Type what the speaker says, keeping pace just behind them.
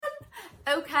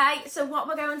Okay, so what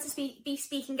we're going to be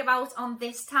speaking about on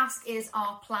this task is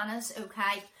our planners,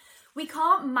 okay? We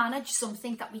can't manage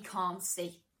something that we can't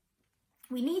see.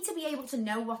 We need to be able to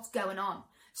know what's going on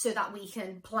so that we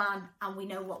can plan and we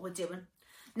know what we're doing.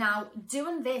 Now,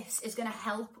 doing this is going to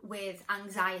help with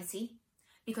anxiety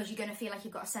because you're going to feel like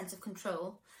you've got a sense of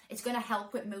control. It's going to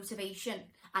help with motivation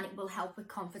and it will help with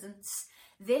confidence.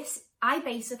 I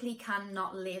basically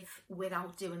cannot live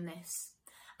without doing this.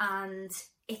 And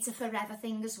it's a forever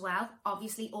thing as well.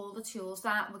 Obviously, all the tools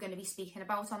that we're going to be speaking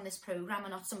about on this programme are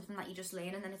not something that you just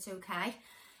learn and then it's okay.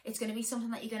 It's going to be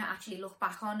something that you're going to actually look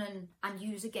back on and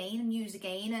use again and use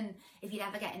again. And if you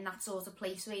ever get in that sort of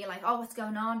place where you're like, oh, what's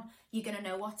going on? You're going to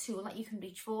know what tool that you can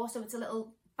reach for. So it's a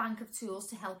little bank of tools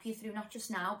to help you through, not just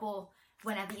now, but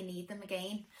whenever you need them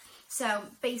again. So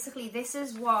basically, this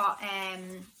is what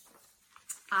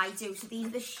I do. So these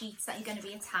are the sheets that are going to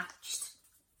be attached.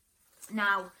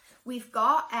 Now, we've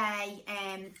got a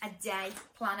day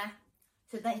planner.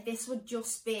 So this would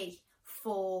just be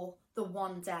for the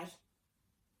one day.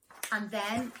 And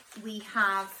then we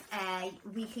have a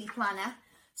weekly planner.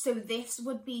 So this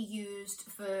would be used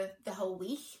for the whole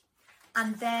week.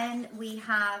 And then we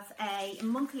have a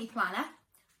monthly planner.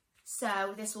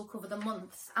 So this will cover the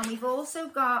months. And we've also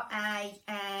got a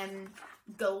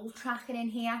goal tracking in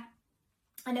here.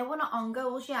 I know we're not on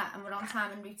goals yet and we're on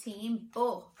time and routine,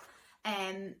 but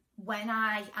when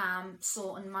I am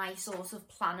sorting my sort of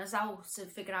planners out to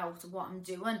figure out what I'm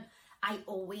doing, I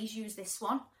always use this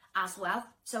one as well.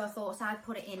 So I thought I'd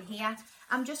put it in here.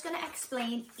 I'm just going to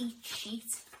explain each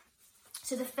sheet.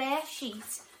 So the first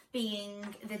sheet being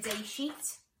the day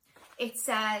sheet, it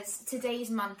says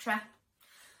today's mantra.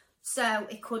 So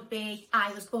it could be,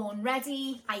 I was born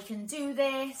ready, I can do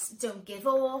this, don't give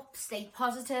up, stay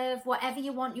positive, whatever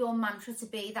you want your mantra to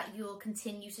be that you'll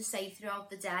continue to say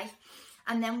throughout the day.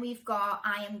 And then we've got,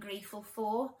 I am grateful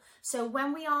for. So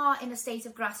when we are in a state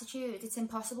of gratitude, it's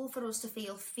impossible for us to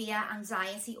feel fear,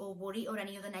 anxiety or worry or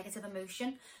any other negative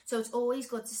emotion. So it's always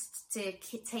good to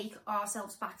take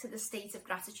ourselves back to the state of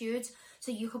gratitude.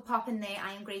 So you could pop in there,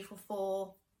 I am grateful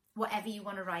for whatever you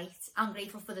want to write. I'm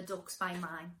grateful for the ducks by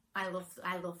mine. I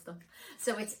love them.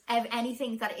 So it's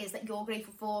anything that it is that you're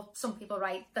grateful for. Some people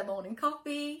write their morning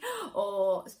coffee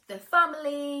or their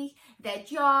family, their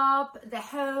job, their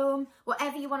home,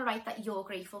 whatever you want to write that you're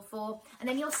grateful for. And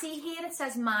then you'll see here it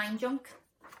says mind junk.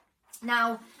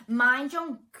 Now, mind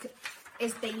junk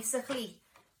is basically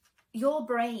your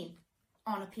brain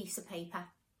on a piece of paper.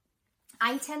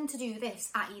 I tend to do this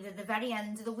at either the very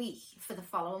end of the week for the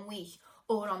following week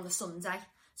or on the Sunday.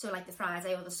 So like the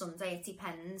Friday or the Sunday, it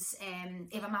depends.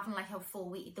 If I'm having like a full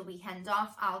week, the weekend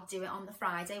off, I'll do it on the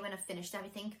Friday when I've finished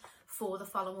everything for the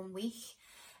following week.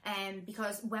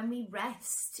 Because when we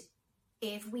rest,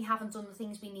 if we haven't done the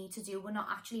things we need to do, we're not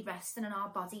actually resting and our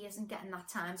body isn't getting that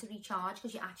time to recharge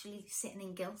because you're actually sitting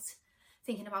in guilt,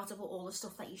 thinking about all the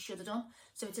stuff that you should have done.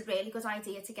 So it's a really good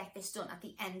idea to get this done at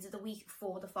the end of the week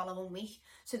for the following week.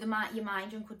 So your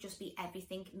mind junk could just be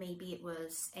everything. Maybe it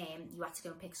was you had to go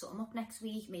and pick something up next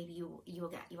week. Maybe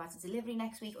you had a delivery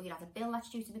next week, or you had a bill that's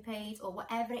due to be paid, or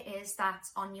whatever it is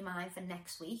that's on your mind for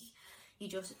next week. You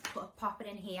just pop it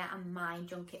in here and mind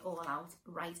junk it all out.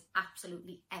 Write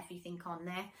absolutely everything on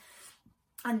there.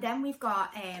 And then we've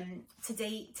got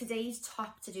today's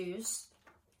top to-dos.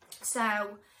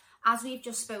 So as we've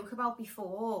just spoke about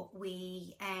before,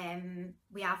 we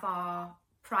have our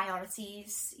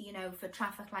priorities, for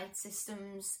traffic light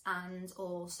systems and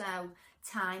also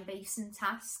time-based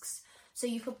tasks. So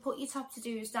you could put your top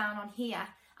to-dos down on here,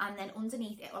 and then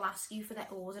underneath it will ask you for the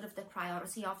order of the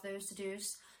priority of those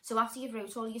to-dos. So after you've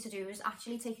wrote all your to-dos,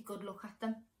 actually take a good look at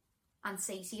them and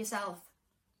say to yourself,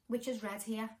 which is red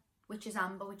here, which is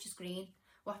amber, which is green,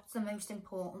 what's the most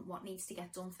important, what needs to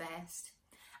get done first.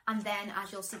 And then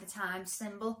as you'll see the time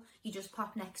symbol, you just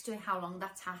pop next to it how long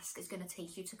that task is going to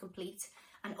take you to complete.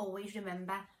 And always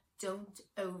remember, don't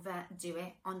overdo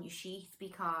it on your sheet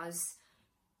because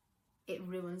it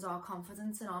ruins our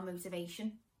confidence and our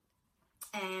motivation.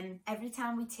 Every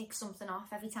time we tick something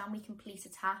off, every time we complete a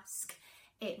task,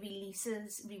 it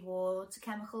releases reward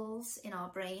chemicals in our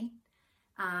brain.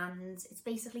 And it's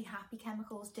basically happy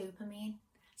chemicals, dopamine.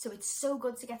 So it's so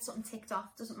good to get something ticked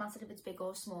off. Doesn't matter if it's big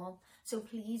or small. So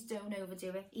please don't overdo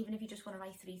it. Even if you just want to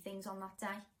write 3 things on that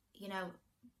day,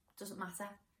 doesn't matter.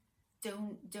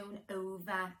 Don't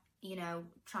over,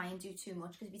 try and do too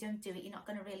much, because if you don't do it, you're not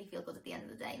going to really feel good at the end of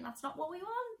the day, and that's not what we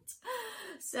want.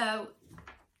 So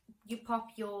you pop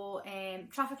your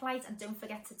traffic lights and don't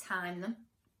forget to time them.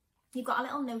 You've got a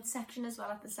little note section as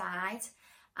well at the side,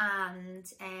 And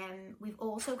we've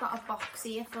also got a box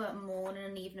here for morning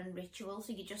and evening ritual,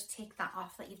 so you just tick that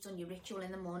off that you've done your ritual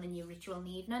in the morning, your ritual in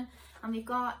the evening. And we've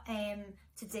got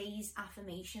today's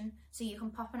affirmation, so you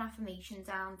can pop an affirmation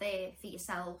down there for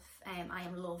yourself. I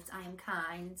am loved, I am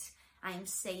kind, I am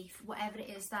safe, whatever it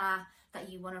is that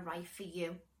you want to write for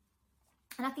you.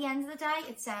 And at the end of the day,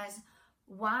 it says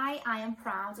why I am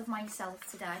proud of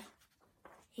myself today,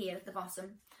 here at the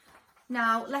bottom.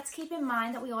 Now, let's keep in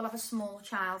mind that we all have a small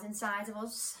child inside of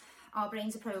us. Our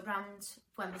brains are programmed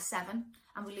when we're 7,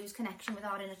 and we lose connection with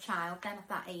our inner child then at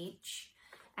that age.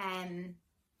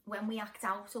 When we act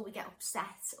out or we get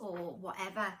upset or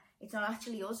whatever, it's not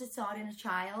actually us, it's our inner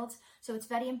child. So it's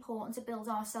very important to build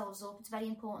ourselves up. It's very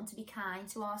important to be kind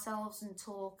to ourselves and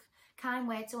talk kind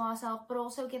words to ourselves, but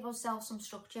also give ourselves some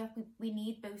structure. We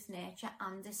need both nurture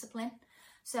and discipline.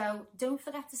 So don't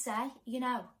forget to say, you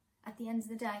know, at the end of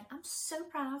the day, I'm so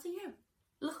proud of you.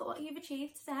 Look at what you've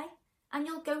achieved today. And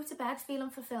you'll go to bed feeling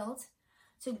fulfilled.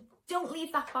 So don't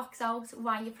leave that box out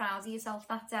while you're proud of yourself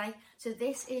that day. So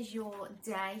this is your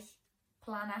day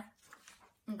planner.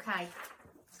 Okay,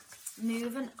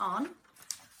 moving on,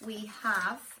 we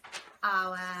have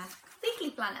our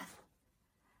weekly planner.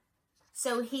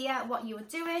 So here, what you would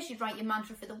do is you'd write your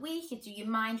mantra for the week, you do your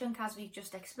mind junk as we've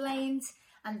just explained,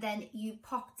 and then you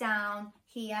pop down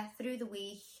here through the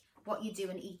week what you're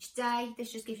doing each day.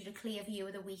 This just gives you a clear view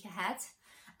of the week ahead.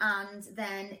 And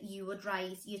then you would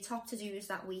write your top to-dos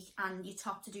that week and your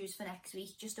top to-dos for next week,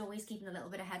 just always keeping a little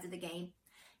bit ahead of the game.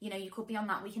 You know, you could be on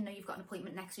that week and know you've got an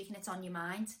appointment next week and it's on your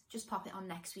mind. Just pop it on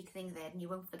next week thing there and you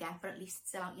won't forget, but at least it's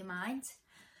still out your mind.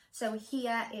 So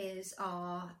here is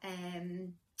our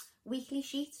weekly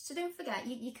sheet. So don't forget,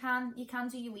 you can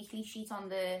do your weekly sheet on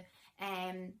the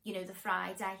you know, the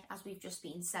Friday, as we've just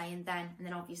been saying then, and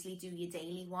then obviously do your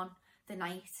daily one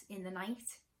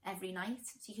every night.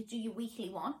 So you could do your weekly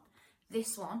one,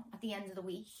 this one at the end of the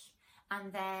week,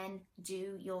 and then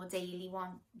do your daily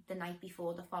one the night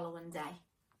before the following day.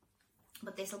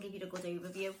 But this will give you a good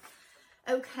overview.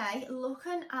 Okay,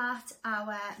 looking at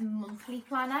our monthly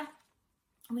planner,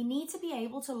 we need to be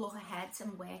able to look ahead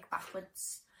and work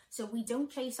backwards. So we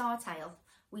don't chase our tail.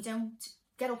 We don't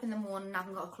get up in the morning and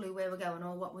haven't got a clue where we're going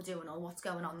or what we're doing or what's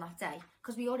going on that day,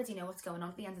 because we already know what's going on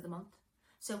at the end of the month.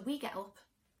 So we get up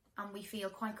and we feel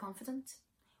quite confident.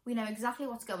 We know exactly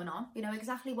what's going on. We know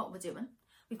exactly what we're doing.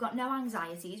 We've got no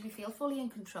anxieties. We feel fully in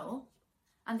control.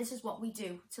 And this is what we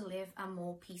do to live a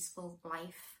more peaceful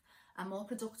life, a more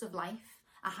productive life,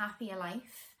 a happier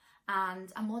life,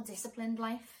 and a more disciplined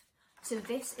life. So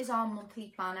this is our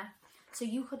monthly planner. So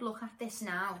you could look at this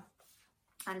now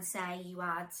and say you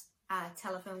had a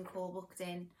telephone call booked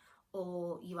in,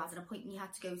 or you had an appointment you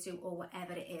had to go to, or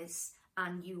whatever it is,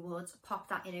 and you would pop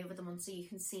that in over the month so you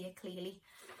can see it clearly.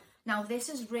 Now this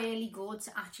is really good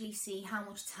to actually see how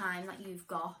much time that you've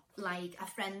got. Like a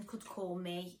friend could call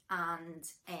me and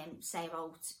say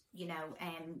about, you know,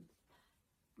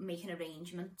 making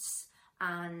arrangements,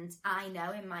 and I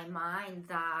know in my mind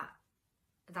that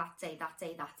that day I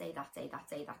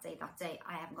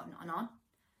haven't got nothing on,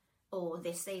 or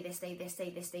this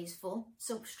day's full.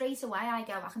 So straight away I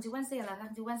go, I can do Wednesday 11th, I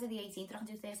can do Wednesday the 18th, or I can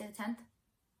do Thursday the 10th.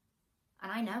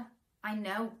 And I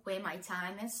know where my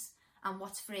time is and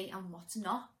what's free and what's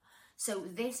not. So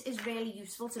this is really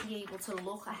useful to be able to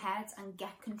look ahead and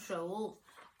get control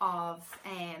of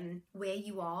where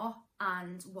you are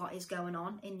and what is going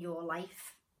on in your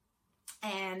life.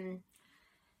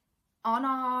 On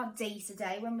our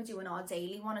day-to-day, when we're doing our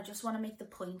daily one, I just want to make the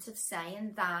point of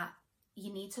saying that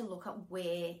you need to look at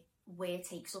where it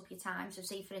takes up your time. So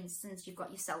say, for instance, you've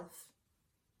got yourself.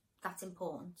 That's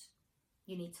important.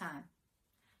 You need time.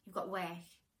 You've got work.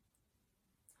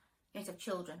 You might have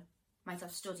children. You might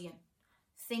have studying.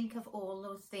 Think of all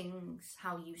those things,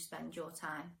 how you spend your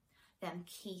time, them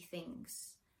key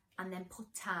things, and then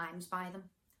put times by them.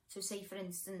 So say, for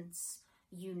instance,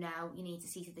 you know you need to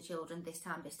see to the children this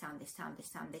time.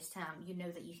 You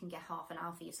know that you can get half an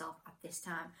hour for yourself at this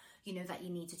time. You know that you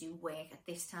need to do work at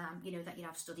this time. You know that you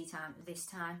have study time at this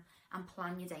time, and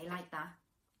plan your day like that.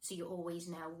 So you always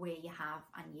know where you have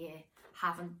and you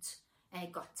haven't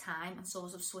got time, and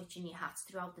sort of switching your hats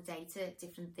throughout the day to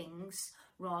different things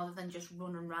rather than just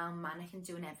running around manic and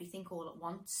doing everything all at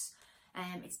once.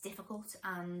 It's difficult,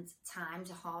 and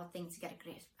time's a hard thing to get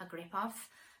a grip of,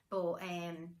 but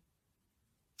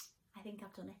I think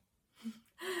I've done it.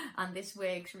 And this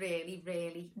works really,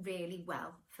 really, really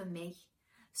well for me.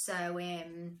 So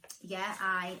yeah,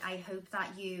 I hope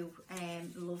that you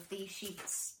love these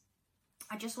sheets.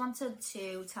 I just wanted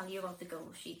to tell you about the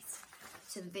goal sheet.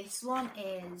 So this one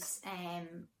is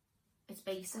it's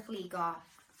basically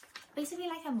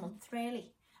like a month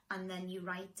really. and then you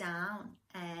write down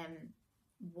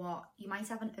what you might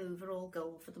have an overall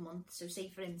goal for the month. So say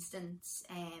for instance,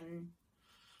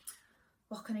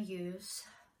 what can I use?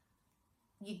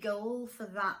 Your goal for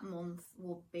that month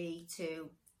would be to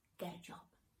get a job,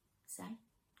 say.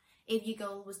 If your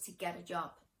goal was to get a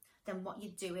job, then what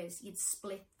you'd do is you'd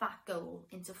split that goal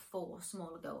into 4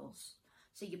 smaller goals.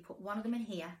 So you put one of them in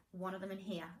here, one of them in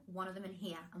here, one of them in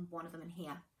here, and one of them in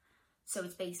here. So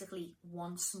it's basically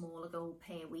one smaller goal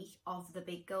per week of the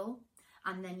big goal.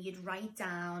 And then you'd write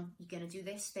down, you're going to do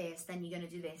this first, then you're going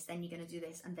to do this, then you're going to do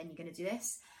this, and then you're going to do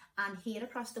this. And here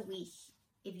across the week,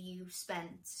 if you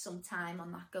spent some time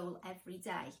on that goal every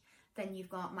day, then you've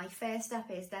got, my first step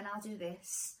is, then I'll do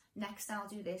this, next I'll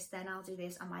do this, then I'll do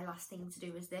this, and my last thing to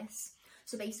do is this.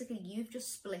 So basically you've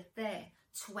just split there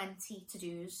 20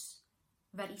 to-dos,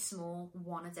 very small,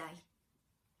 one a day,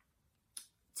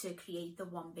 to create the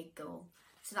one big goal.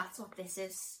 So that's what this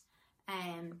is.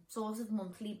 Sort of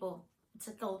monthly, but it's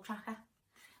a goal tracker.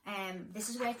 This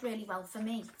has worked really well for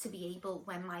me to be able,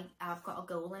 when I've got a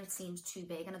goal and it seems too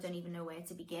big and I don't even know where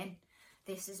to begin.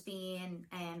 This has been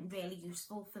really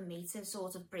useful for me to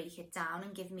sort of break it down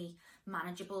and give me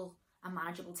manageable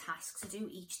tasks to do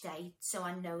each day. So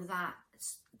I know that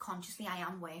consciously I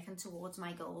am working towards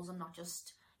my goals. I'm not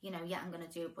just, yeah, I'm going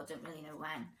to do it, but don't really know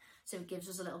when. So it gives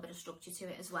us a little bit of structure to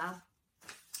it as well.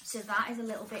 So that is a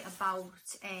little bit about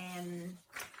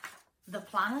the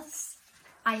planners.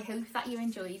 I hope that you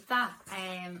enjoyed that,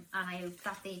 and I hope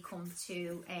that they come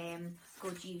to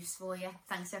good use for you.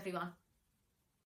 Thanks everyone.